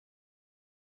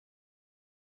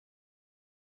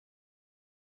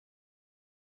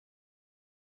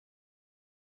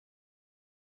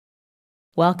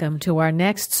Welcome to our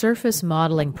next surface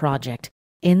modeling project.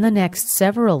 In the next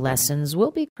several lessons,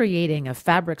 we'll be creating a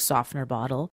fabric softener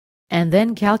bottle and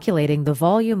then calculating the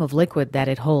volume of liquid that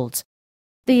it holds.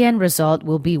 The end result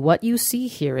will be what you see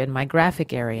here in my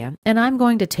graphic area, and I'm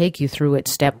going to take you through it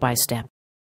step by step.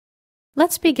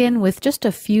 Let's begin with just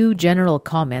a few general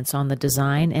comments on the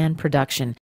design and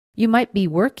production. You might be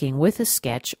working with a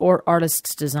sketch or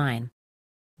artist's design.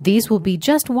 These will be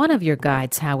just one of your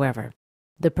guides, however.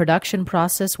 The production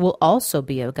process will also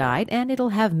be a guide, and it'll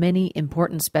have many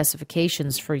important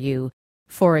specifications for you.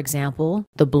 For example,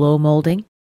 the blow molding.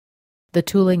 The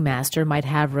tooling master might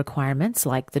have requirements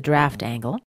like the draft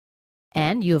angle.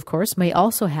 And you, of course, may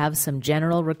also have some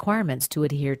general requirements to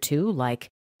adhere to, like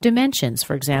dimensions,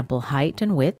 for example, height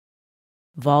and width,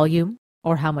 volume,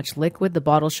 or how much liquid the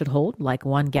bottle should hold, like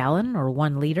 1 gallon or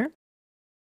 1 liter,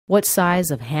 what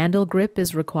size of handle grip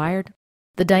is required,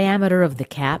 the diameter of the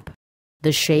cap,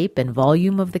 the shape and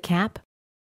volume of the cap,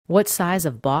 what size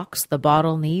of box the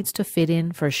bottle needs to fit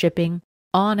in for shipping,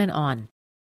 on and on.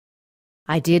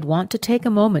 I did want to take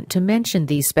a moment to mention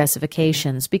these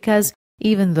specifications because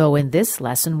even though in this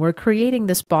lesson we're creating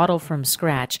this bottle from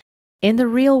scratch, in the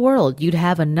real world you'd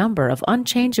have a number of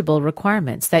unchangeable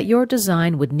requirements that your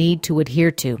design would need to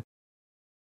adhere to.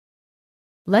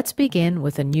 Let's begin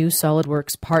with a new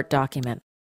SolidWorks part document.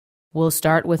 We'll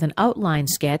start with an outline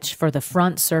sketch for the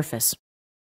front surface.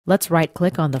 Let's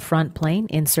right-click on the front plane,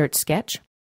 Insert Sketch.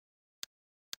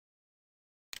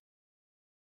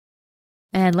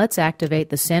 And let's activate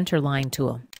the Center Line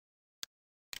tool.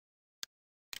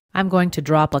 I'm going to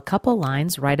drop a couple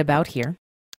lines right about here.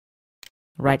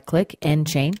 Right-click, End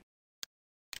Chain.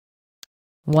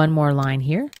 One more line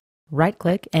here.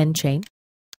 Right-click, End Chain.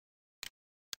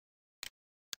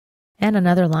 And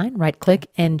another line, right-click,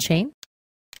 End Chain.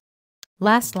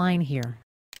 Last line here.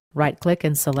 Right-click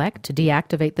and select to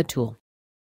deactivate the tool.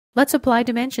 Let's apply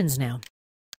dimensions now.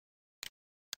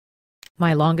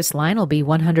 My longest line will be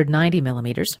 190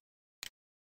 millimeters.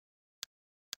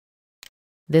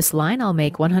 This line I'll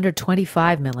make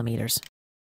 125 millimeters.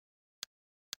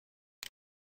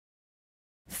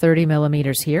 30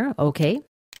 millimeters here, okay.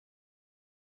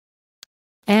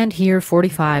 And here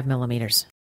 45 millimeters.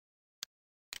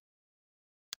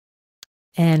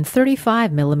 And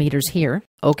 35 millimeters here,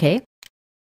 okay.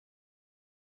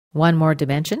 One more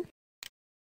dimension.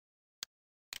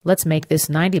 Let's make this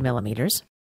 90 millimeters.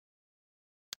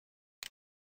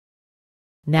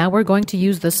 Now we're going to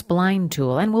use the Spline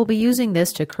tool, and we'll be using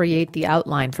this to create the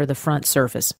outline for the front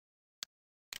surface.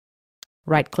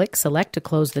 Right-click, select to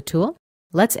close the tool.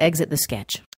 Let's exit the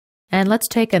sketch. And let's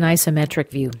take an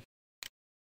isometric view.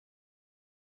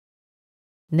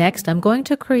 Next, I'm going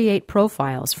to create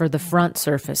profiles for the front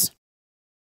surface.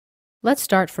 Let's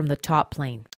start from the top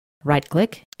plane.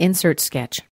 Right-click, Insert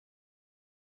Sketch.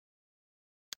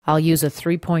 I'll use a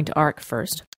 3-point arc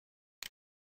first.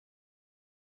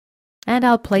 And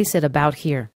I'll place it about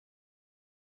here.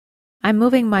 I'm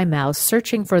moving my mouse,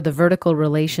 searching for the vertical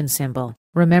relation symbol.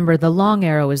 Remember, the long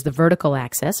arrow is the vertical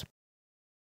axis.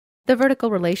 The vertical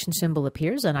relation symbol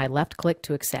appears, and I left-click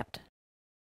to accept.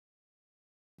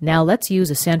 Now let's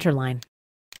use a center line.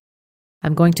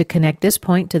 I'm going to connect this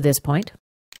point to this point.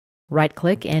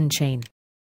 Right-click, End Chain.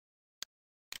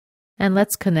 And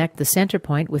let's connect the center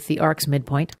point with the arc's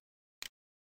midpoint.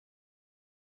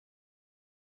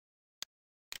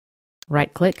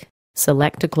 Right-click,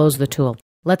 select to close the tool.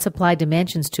 Let's apply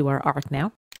dimensions to our arc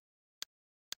now.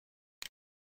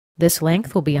 This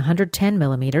length will be 110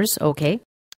 millimeters, okay.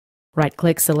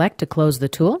 Right-click, select to close the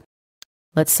tool.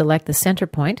 Let's select the center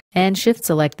point and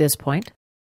shift-select this point.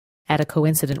 Add a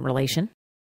coincident relation.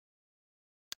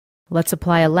 Let's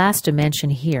apply a last dimension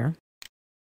here.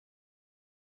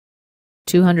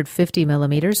 250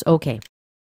 millimeters, okay.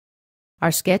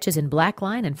 Our sketch is in black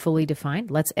line and fully defined.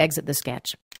 Let's exit the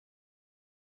sketch.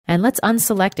 And let's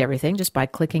unselect everything just by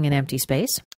clicking an empty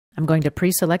space. I'm going to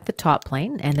pre-select the top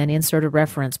plane and then insert a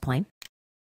reference plane.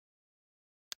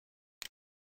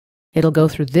 It'll go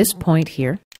through this point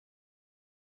here,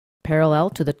 parallel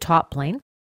to the top plane.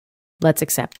 Let's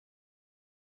accept.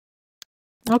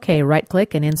 Okay,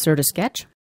 right-click and insert a sketch.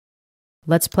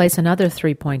 Let's place another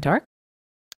 3-point arc.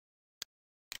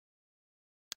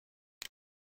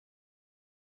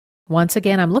 Once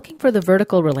again, I'm looking for the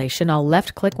vertical relation. I'll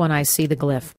left-click when I see the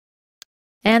glyph.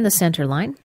 And the center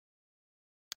line.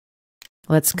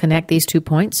 Let's connect these 2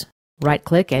 points.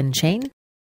 Right-click, End Chain.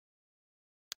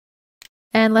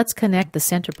 And let's connect the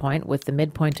center point with the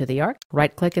midpoint of the arc.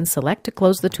 Right-click and select to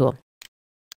close the tool.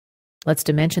 Let's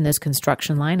dimension this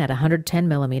construction line at 110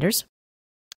 millimeters.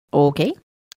 Okay.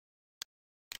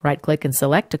 Right-click and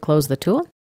select to close the tool.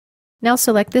 Now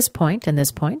select this point and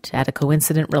this point at a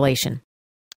coincident relation.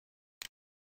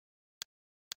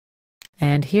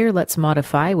 And here, let's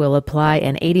modify. We'll apply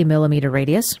an 80 millimeter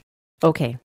radius.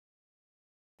 Okay.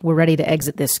 We're ready to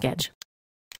exit this sketch.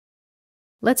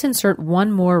 Let's insert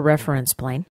one more reference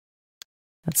plane.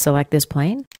 Let's select this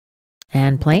plane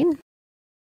and plane.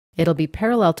 It'll be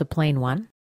parallel to plane 1,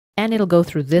 and it'll go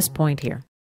through this point here.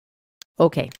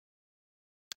 Okay.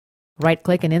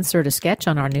 Right-click and insert a sketch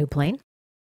on our new plane.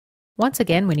 Once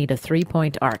again, we need a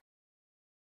 3-point arc.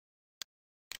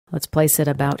 Let's place it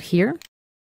about here.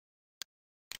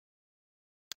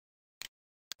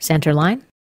 Center line.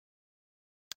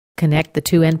 Connect the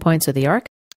two endpoints of the arc.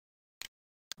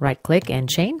 Right-click and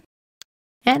chain.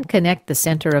 And connect the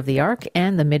center of the arc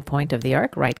and the midpoint of the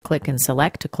arc. Right-click and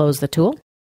select to close the tool.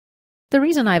 The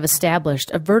reason I've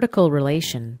established a vertical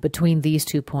relation between these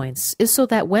 2 points is so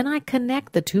that when I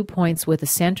connect the 2 points with a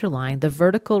center line, the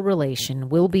vertical relation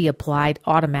will be applied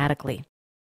automatically.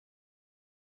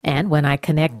 And when I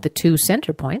connect the 2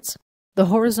 center points, the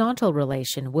horizontal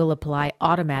relation will apply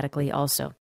automatically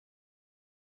also.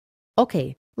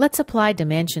 Okay, let's apply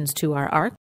dimensions to our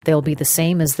arc. They'll be the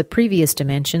same as the previous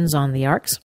dimensions on the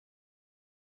arcs.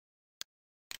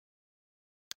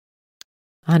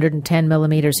 110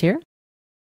 millimeters here.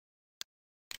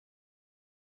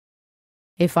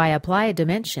 If I apply a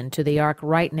dimension to the arc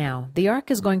right now, the arc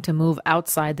is going to move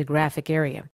outside the graphic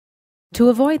area. To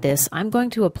avoid this, I'm going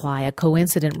to apply a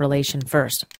coincident relation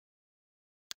first.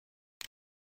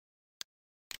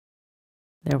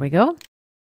 There we go.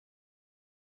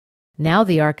 Now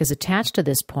the arc is attached to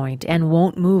this point and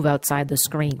won't move outside the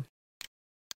screen.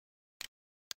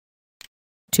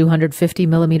 250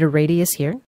 millimeter radius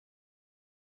here.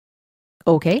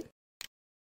 Okay.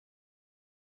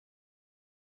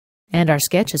 And our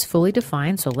sketch is fully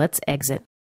defined, so let's exit.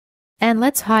 And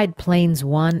let's hide planes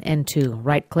 1 and 2.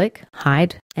 Right-click,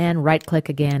 hide, and right-click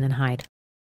again and hide.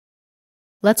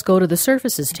 Let's go to the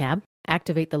Surfaces tab,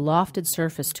 activate the Lofted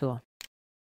Surface tool.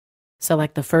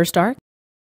 Select the first arc,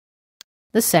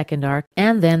 the second arc,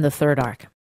 and then the third arc.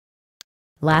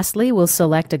 Lastly, we'll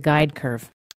select a guide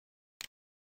curve.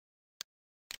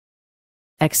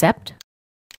 Accept.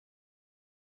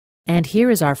 And here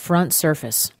is our front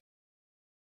surface.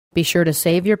 Be sure to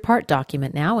save your part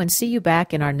document now and see you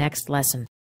back in our next lesson.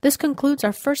 This concludes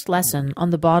our first lesson on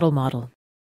the bottle model.